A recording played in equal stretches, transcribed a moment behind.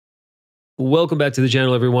Welcome back to the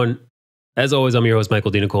channel, everyone. As always, I'm your host, Michael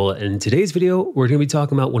D. Nicola, and in today's video, we're going to be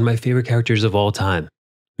talking about one of my favorite characters of all time,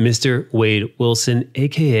 Mr. Wade Wilson,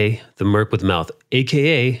 aka the Merc with Mouth,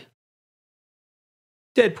 aka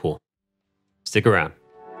Deadpool. Stick around.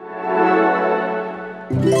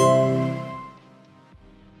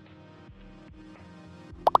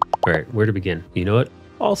 All right, where to begin? You know what?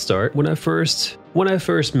 I'll start when I first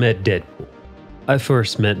met Deadpool. I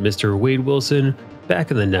first met Mr. Wade Wilson back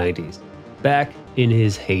in the 90s, back in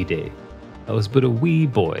his heyday. I was but a wee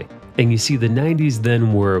boy, and you see, the 90s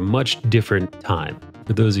then were a much different time.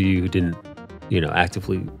 For those of you who didn't,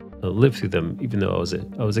 actively live through them, even though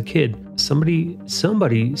I was a kid, somebody,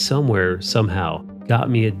 somewhere, somehow got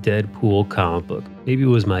me a Deadpool comic book. Maybe it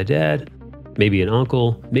was my dad, maybe an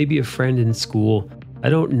uncle, maybe a friend in school. I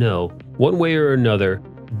don't know. One way or another,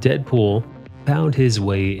 Deadpool found his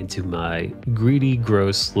way into my greedy,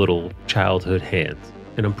 gross little childhood hands,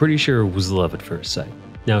 and I'm pretty sure it was love at first sight.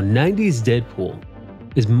 Now, 90s Deadpool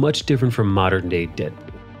is much different from modern day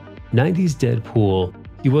Deadpool. 90s Deadpool,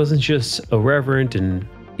 he wasn't just irreverent and,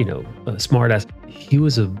 a smartass. He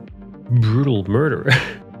was a brutal murderer.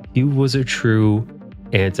 He was a true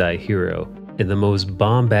anti-hero in the most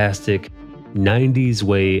bombastic 90s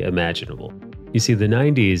way imaginable. You see, the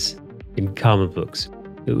 90s in comic books,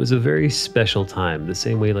 it was a very special time, the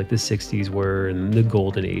same way like the 60s were and the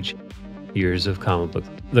golden age years of comic books.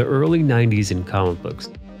 The early 90s in comic books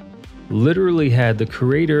literally had the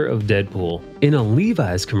creator of Deadpool in a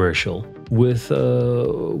Levi's commercial with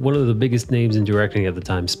one of the biggest names in directing at the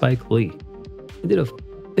time, Spike Lee. They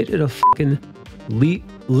did a fucking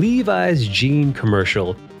Levi's jean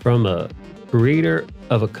commercial from a creator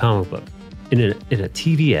of a comic book in a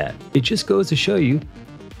TV ad. It just goes to show you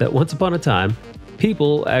that once upon a time,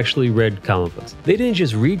 people actually read comic books. They didn't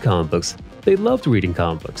just read comic books, they loved reading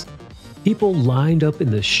comic books. People lined up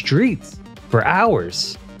in the streets for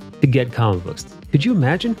hours to get comic books. Could you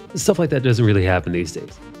imagine? Stuff like that doesn't really happen these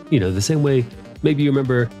days. The same way, maybe you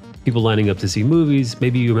remember people lining up to see movies.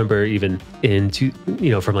 Maybe you remember even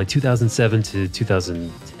from like 2007 to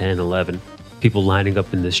 2010, 11, people lining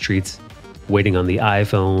up in the streets, waiting on the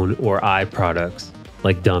iPhone or iProducts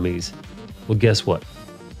like dummies. Well, guess what?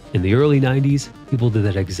 In the early 90s, people did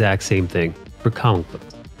that exact same thing for comic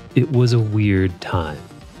books. It was a weird time.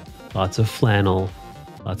 Lots of flannel,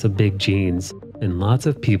 lots of big jeans, and lots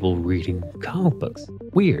of people reading comic books.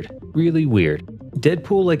 Weird, really weird.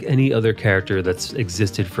 Deadpool, like any other character that's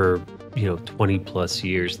existed for, 20 plus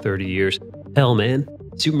years, 30 years. Hell, man,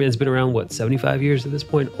 Superman's been around, what, 75 years at this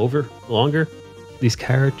point? Over? Longer? These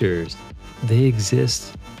characters, they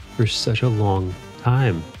exist for such a long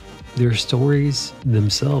time. Their stories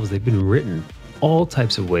themselves, they've been written all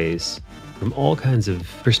types of ways, from all kinds of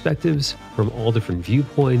perspectives, from all different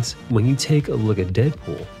viewpoints. When you take a look at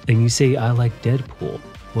Deadpool and you say, I like Deadpool,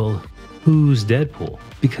 well, who's Deadpool?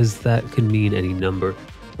 Because that could mean any number.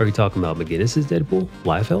 Are you talking about McGinnis's Deadpool?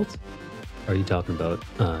 Liefeld? Are you talking about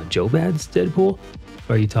Joe Bad's Deadpool?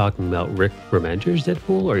 Are you talking about Rick Remender's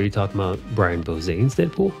Deadpool? Are you talking about Brian Bozane's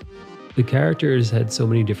Deadpool? The characters had so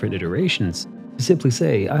many different iterations. To simply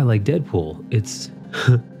say, I like Deadpool,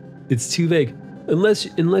 it's too vague.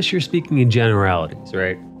 Unless you're speaking in generalities,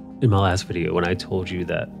 right? In my last video, when I told you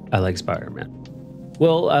that I like Spider-Man.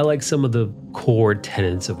 Well, I like some of the core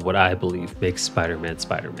tenets of what I believe makes Spider-Man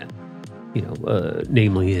Spider-Man.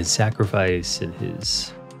 Namely his sacrifice and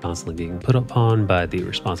his constantly being put upon by the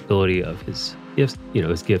responsibility of his gifts,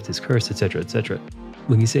 his gift, his curse, etc., etc.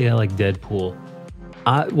 When you say I like Deadpool,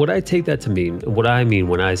 what I take that to mean, what I mean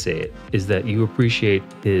when I say it, is that you appreciate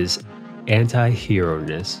his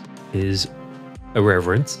anti-hero-ness, his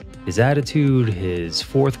irreverence, his attitude, his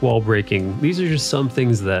fourth wall breaking. These are just some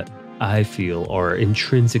things that I feel are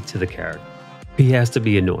intrinsic to the character. He has to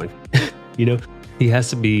be annoying. He has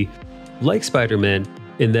to be like Spider-Man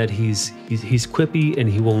in that he's quippy and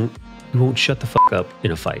he won't shut the fuck up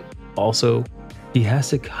in a fight. Also, he has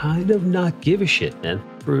to kind of not give a shit, man.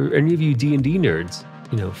 For any of you D&D nerds,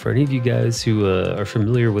 for any of you guys who are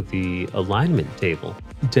familiar with the alignment table,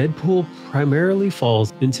 Deadpool primarily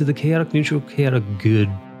falls into the chaotic neutral, chaotic good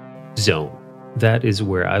zone. That is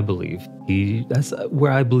where I believe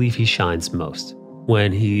he shines most.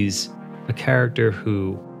 When he's a character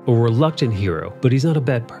a reluctant hero, but he's not a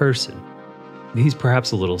bad person. He's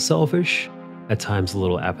perhaps a little selfish, at times a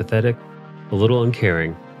little apathetic, a little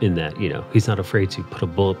uncaring in that, he's not afraid to put a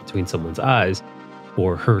bullet between someone's eyes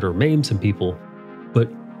or hurt or maim some people, but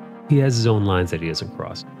he has his own lines that he doesn't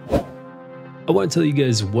cross. I want to tell you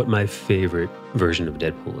guys what my favorite version of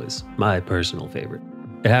Deadpool is, my personal favorite.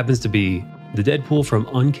 It happens to be the Deadpool from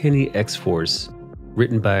Uncanny X-Force,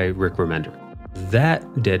 written by Rick Remender. That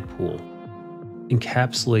Deadpool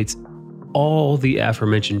encapsulates all the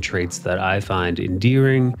aforementioned traits that I find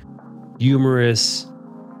endearing, humorous,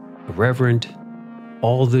 irreverent,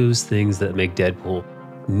 all those things that make Deadpool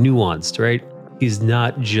nuanced, right? He's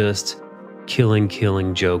not just killing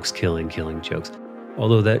jokes.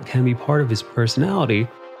 Although that can be part of his personality,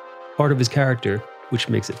 part of his character, which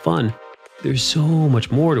makes it fun. There's so much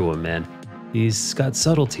more to him, man. He's got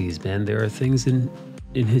subtleties, man. There are things in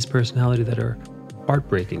his personality that are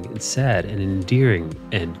heartbreaking and sad and endearing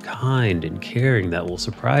and kind and caring that will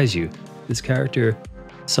surprise you. This character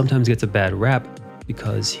sometimes gets a bad rap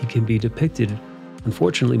because he can be depicted,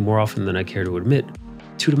 unfortunately, more often than I care to admit,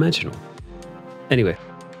 two-dimensional. Anyway,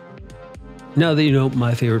 now that you know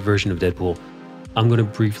my favorite version of Deadpool, I'm going to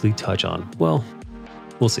briefly touch on, well,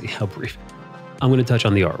 we'll see how brief. I'm going to touch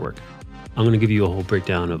on the artwork. I'm going to give you a whole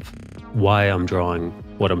breakdown of why I'm drawing,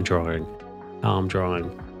 what I'm drawing, how I'm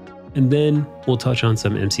drawing, and then we'll touch on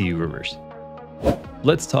some MCU rumors.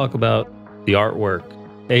 Let's talk about the artwork.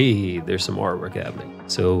 Hey, there's some artwork happening.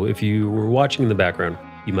 So if you were watching in the background,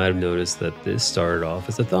 you might have noticed that this started off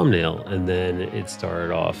as a thumbnail, and then it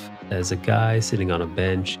started off as a guy sitting on a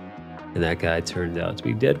bench, and that guy turned out to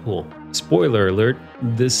be Deadpool. Spoiler alert,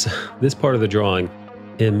 this part of the drawing,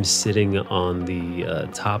 him sitting on the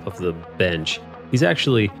top of the bench, he's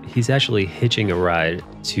actually hitching a ride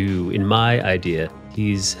to, in my idea,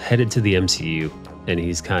 he's headed to the MCU, and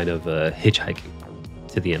he's kind of hitchhiking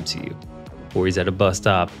to the MCU, or he's at a bus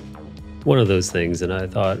stop, one of those things, and I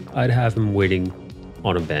thought I'd have him waiting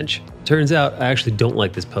on a bench. Turns out I actually don't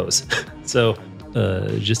like this pose. So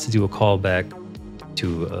just to do a callback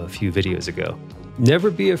to a few videos ago,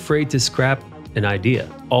 never be afraid to scrap an idea.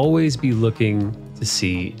 Always be looking to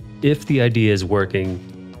see if the idea is working,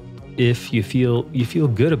 if you feel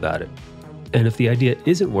good about it. And if the idea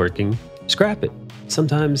isn't working, scrap it.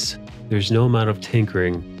 Sometimes there's no amount of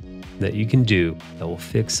tinkering that you can do that will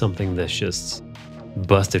fix something that's just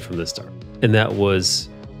busted from the start. And that was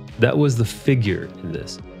the figure in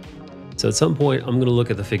this. So at some point, I'm going to look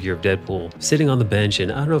at the figure of Deadpool sitting on the bench,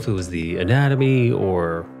 and I don't know if it was the anatomy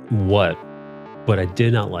or what, but I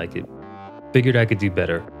did not like it. Figured I could do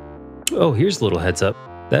better. Oh, here's a little heads up.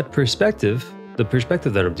 That perspective, the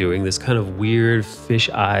perspective that I'm doing, this kind of weird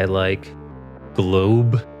fisheye-like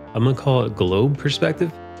globe, I'm going to call it globe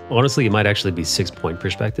perspective. Honestly, it might actually be 6-point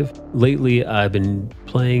perspective. Lately, I've been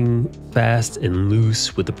playing fast and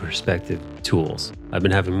loose with the perspective tools. I've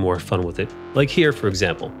been having more fun with it. Like here, for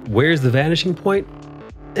example, where's the vanishing point?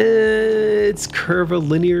 It's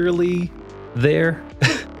curvilinearly there.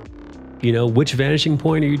 You know, which vanishing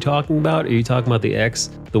point are you talking about? Are you talking about the X,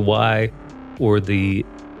 the Y, or the...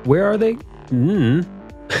 Where are they?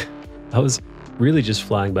 I was really just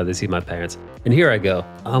flying by the seat of my pants. And here I go.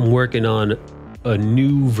 I'm working on a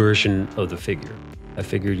new version of the figure. I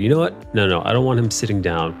figured, you know what? No, I don't want him sitting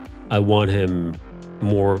down. I want him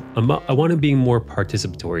being more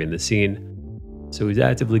participatory in the scene. So he's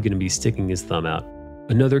actively going to be sticking his thumb out.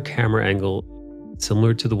 Another camera angle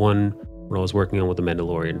similar to the one when I was working on with the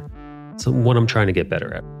Mandalorian. So one I'm trying to get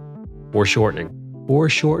better at. Foreshortening.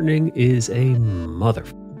 Foreshortening is a mother,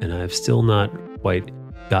 and I've still not quite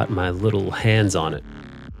got my little hands on it.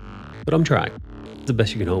 But I'm trying. It's the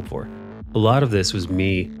best you can hope for. A lot of this was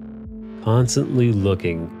me constantly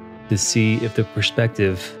looking to see if the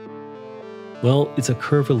perspective, well, it's a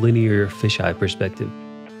curvilinear fisheye perspective.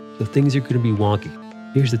 So things are going to be wonky.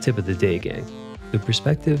 Here's the tip of the day, gang. The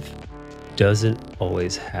perspective doesn't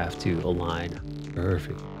always have to align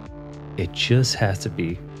perfect. It just has to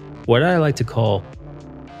be what I like to call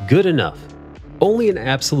good enough. Only an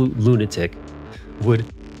absolute lunatic would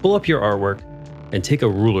pull up your artwork and take a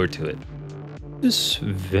ruler to it. This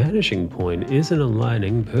vanishing point isn't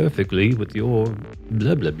aligning perfectly with your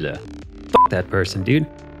blah blah blah. Fuck that person, dude.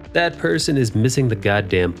 That person is missing the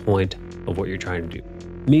goddamn point of what you're trying to do.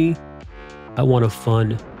 Me, I want a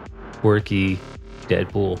fun, quirky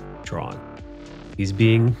Deadpool drawing. He's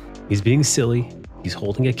being silly. He's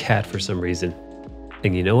holding a cat for some reason.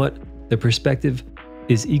 And you know what? The perspective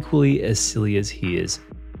is equally as silly as he is.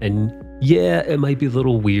 And yeah, it might be a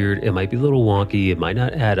little weird. It might be a little wonky. It might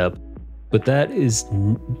not add up. But that is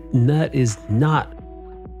not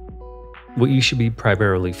what you should be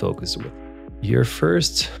primarily focused with. Your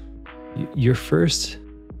first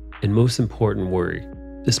and most important worry,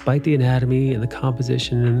 despite the anatomy and the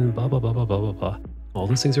composition and blah, blah, blah, blah, blah, blah, blah, all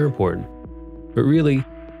those things are important. But really,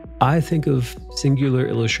 I think of singular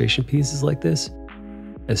illustration pieces like this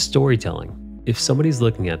as storytelling. If somebody's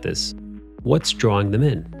looking at this, what's drawing them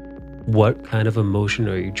in? What kind of emotion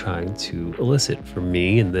are you trying to elicit? For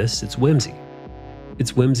me in this, it's whimsy.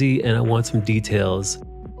 It's whimsy, and I want some details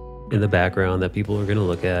in the background that people are going to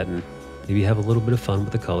look at, and maybe have a little bit of fun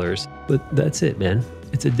with the colors. But that's it, man.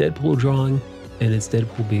 It's a Deadpool drawing, and it's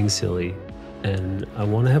Deadpool being silly, and I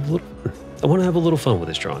want to have a little fun with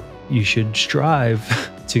this drawing. You should strive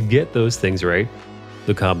to get those things right,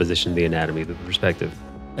 the composition, the anatomy, the perspective,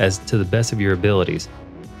 as to the best of your abilities.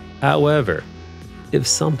 However, if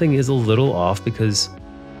something is a little off because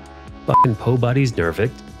fucking Poe body's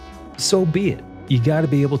nerfed, so be it. You got to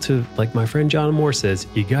be able to, like my friend John Moore says,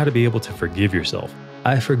 you got to be able to forgive yourself.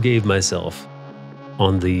 I forgave myself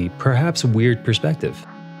on the perhaps weird perspective.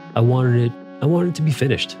 I wanted it to be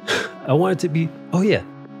finished. I wanted to be,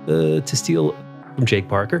 to steal from Jake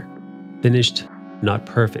Parker, finished, not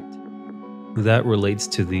perfect. That relates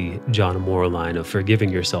to the John Moore line of forgiving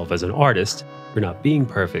yourself as an artist for not being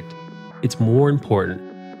perfect. It's more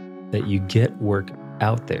important that you get work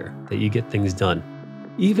out there, that you get things done.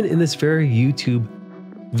 Even in this very YouTube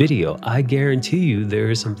video, I guarantee you there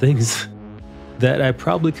are some things that I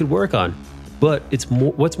probably could work on, but it's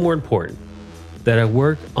more, what's more important, that I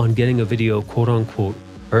work on getting a video quote unquote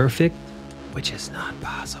perfect, which is not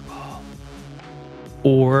possible,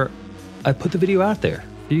 or I put the video out there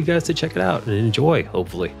for you guys to check it out and enjoy,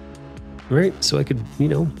 hopefully, right? So I could,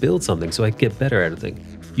 build something, so I could get better at a thing.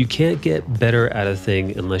 You can't get better at a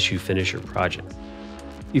thing unless you finish your project.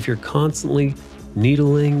 If you're constantly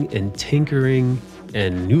needling and tinkering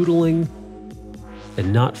and noodling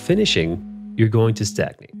and not finishing, you're going to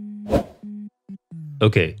stagnate.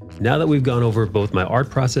 Okay, now that we've gone over both my art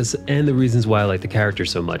process and the reasons why I like the character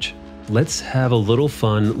so much, let's have a little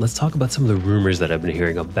fun. Let's talk about some of the rumors that I've been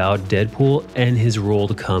hearing about Deadpool and his role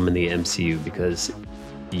to come in the MCU, because,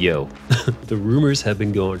 yo, the rumors have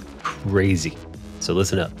been going crazy. So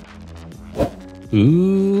listen up.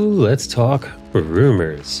 Ooh, let's talk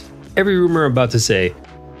rumors. Every rumor I'm about to say,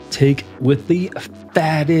 take with the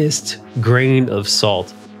fattest grain of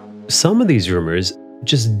salt. Some of these rumors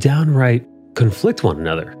just downright conflict one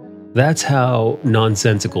another. That's how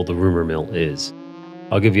nonsensical the rumor mill is.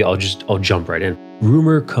 I'll jump right in.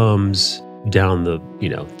 Rumor comes down the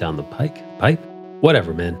pipe,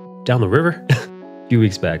 whatever, man, down the river. A few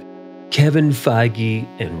weeks back, Kevin Feige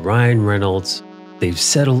and Ryan Reynolds, they've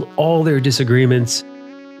settled all their disagreements,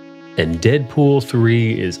 and Deadpool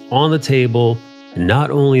 3 is on the table. And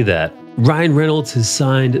not only that, Ryan Reynolds has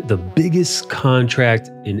signed the biggest contract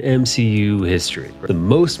in MCU history. The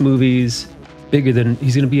most movies, he's going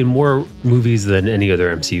to be in more movies than any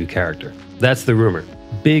other MCU character. That's the rumor.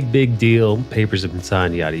 Big deal. Papers have been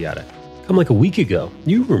signed, yada yada. Come like a week ago,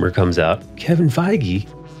 new rumor comes out. Kevin Feige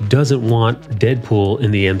doesn't want Deadpool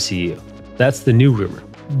in the MCU. That's the new rumor.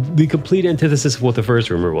 The complete antithesis of what the first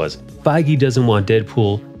rumor was. Feige doesn't want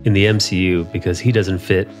Deadpool in the MCU because he doesn't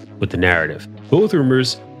fit with the narrative. Both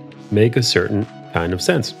rumors make a certain kind of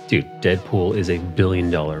sense. Dude, Deadpool is a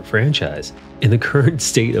billion-dollar franchise. In the current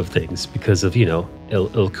state of things, because of,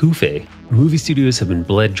 El Kufe, movie studios have been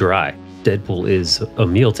bled dry. Deadpool is a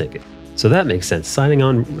meal ticket. So that makes sense. Signing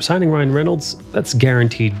Ryan Reynolds, that's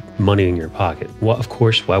guaranteed money in your pocket. Well, of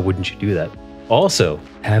course, why wouldn't you do that? Also,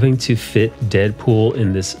 having to fit Deadpool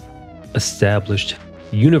in this established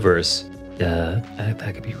universe,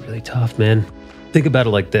 that could be really tough, man. Think about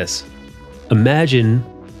it like this. Imagine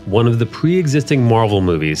one of the pre-existing Marvel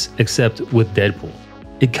movies, except with Deadpool.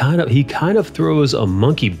 He kind of throws a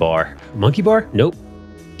monkey bar. Monkey bar? Nope.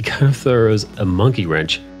 He kind of throws a monkey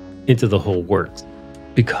wrench into the whole works.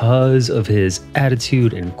 Because of his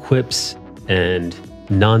attitude and quips and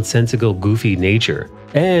nonsensical, goofy nature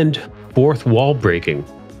and fourth wall breaking.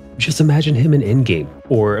 Just imagine him in Endgame,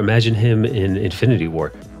 or imagine him in Infinity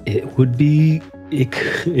War. It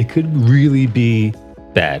could really be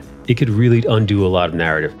bad. It could really undo a lot of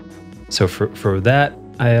narrative. So for that,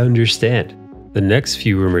 I understand. The next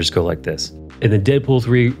few rumors go like this. In the Deadpool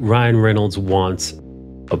 3, Ryan Reynolds wants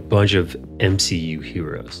a bunch of MCU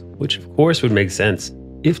heroes, which of course would make sense.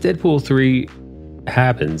 If Deadpool 3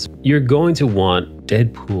 happens, you're going to want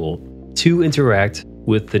Deadpool to interact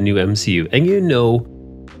with the new MCU. And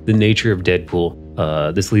the nature of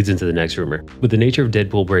Deadpool, this leads into the next rumor. With the nature of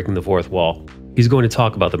Deadpool breaking the fourth wall, he's going to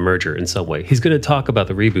talk about the merger in some way. He's going to talk about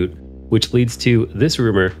the reboot, which leads to this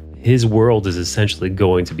rumor. His world is essentially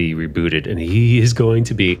going to be rebooted, and he is going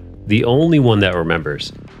to be the only one that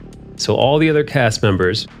remembers. So all the other cast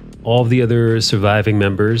members, all the other surviving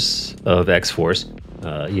members of X-Force,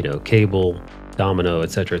 Cable, Domino,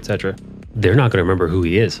 etc., they're not going to remember who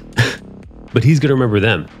he is. But he's going to remember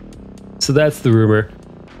them. So that's the rumor.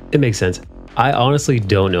 It makes sense. I honestly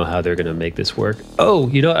don't know how they're going to make this work. Oh,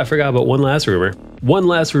 I forgot about one last rumor. One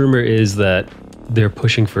last rumor is that they're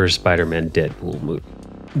pushing for a Spider-Man Deadpool movie.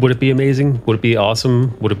 Would it be amazing? Would it be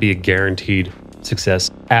awesome? Would it be a guaranteed success?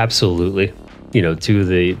 Absolutely. you know, two of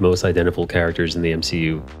the most identical characters in the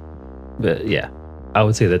MCU. But yeah, I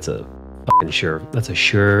would say that's a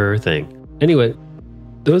sure thing. Anyway,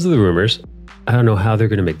 those are the rumors. I don't know how they're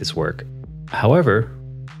going to make this work. However,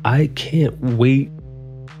 I can't wait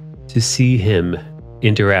to see him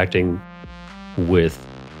interacting with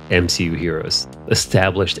MCU heroes,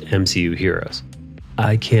 established MCU heroes.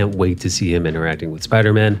 I can't wait to see him interacting with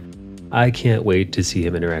Spider-Man. I can't wait to see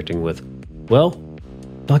him interacting with, well,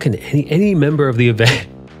 fucking any member of the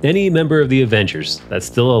Avengers that's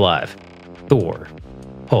still alive. Thor,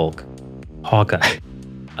 Hulk, Hawkeye.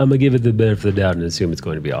 I'm gonna give it the benefit of the doubt and assume it's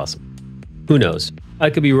going to be awesome. Who knows? I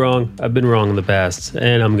could be wrong. I've been wrong in the past,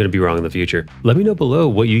 and I'm going to be wrong in the future. Let me know below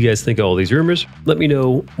what you guys think of all these rumors. Let me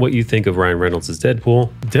know what you think of Ryan Reynolds'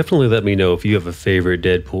 Deadpool. Definitely let me know if you have a favorite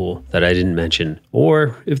Deadpool that I didn't mention,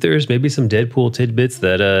 or if there's maybe some Deadpool tidbits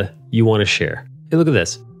that you want to share. Hey, look at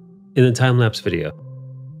this. In the time-lapse video,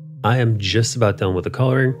 I am just about done with the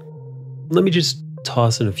coloring. Let me just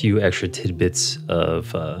toss in a few extra tidbits of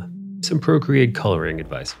some Procreate coloring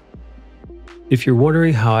advice. If you're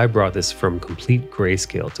wondering how I brought this from complete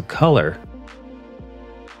grayscale to color,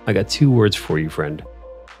 I got two words for you, friend.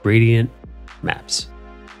 Gradient maps.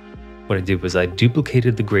 What I did was I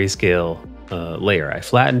duplicated the grayscale layer. I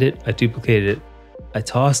flattened it, I duplicated it, I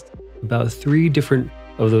tossed about three different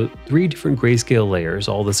grayscale layers,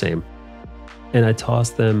 all the same, and I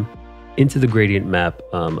tossed them into the gradient map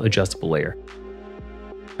adjustable layer.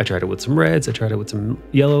 I tried it with some reds, I tried it with some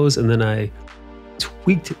yellows, and then I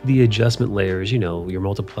tweaked the adjustment layers, you know, your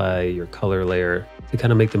multiply, your color layer, to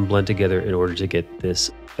kind of make them blend together in order to get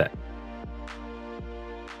this effect.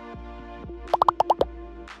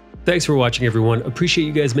 Thanks for watching, everyone. Appreciate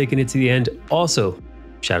you guys making it to the end. Also,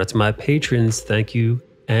 shout out to my patrons. Thank you.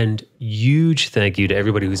 And huge thank you to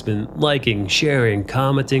everybody who's been liking, sharing,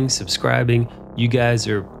 commenting, subscribing. You guys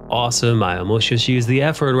are awesome. I almost just used the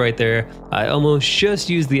F word right there.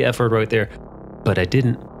 But I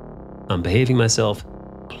didn't. I'm behaving myself.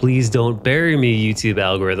 Please don't bury me, YouTube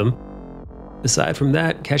algorithm. Aside from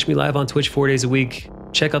that, catch me live on Twitch 4 days a week.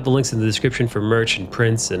 Check out the links in the description for merch and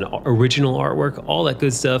prints and original artwork, all that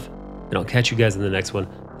good stuff. And I'll catch you guys in the next one.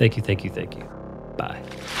 Thank you. Bye.